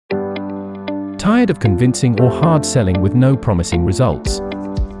Tired of convincing or hard selling with no promising results?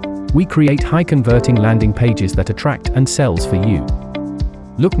 We create high-converting landing pages that attract and sells for you.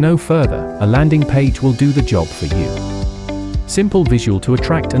 Look no further, a landing page will do the job for you. Simple visual to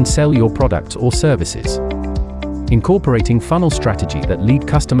attract and sell your products or services. Incorporating funnel strategy that lead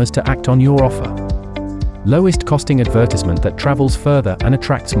customers to act on your offer. Lowest costing advertisement that travels further and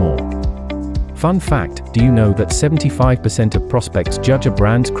attracts more. Fun fact, do you know that 75% of prospects judge a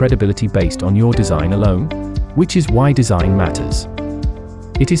brand's credibility based on your design alone? Which is why design matters.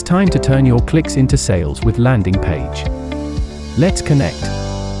 It is time to turn your clicks into sales with landing page. Let's connect.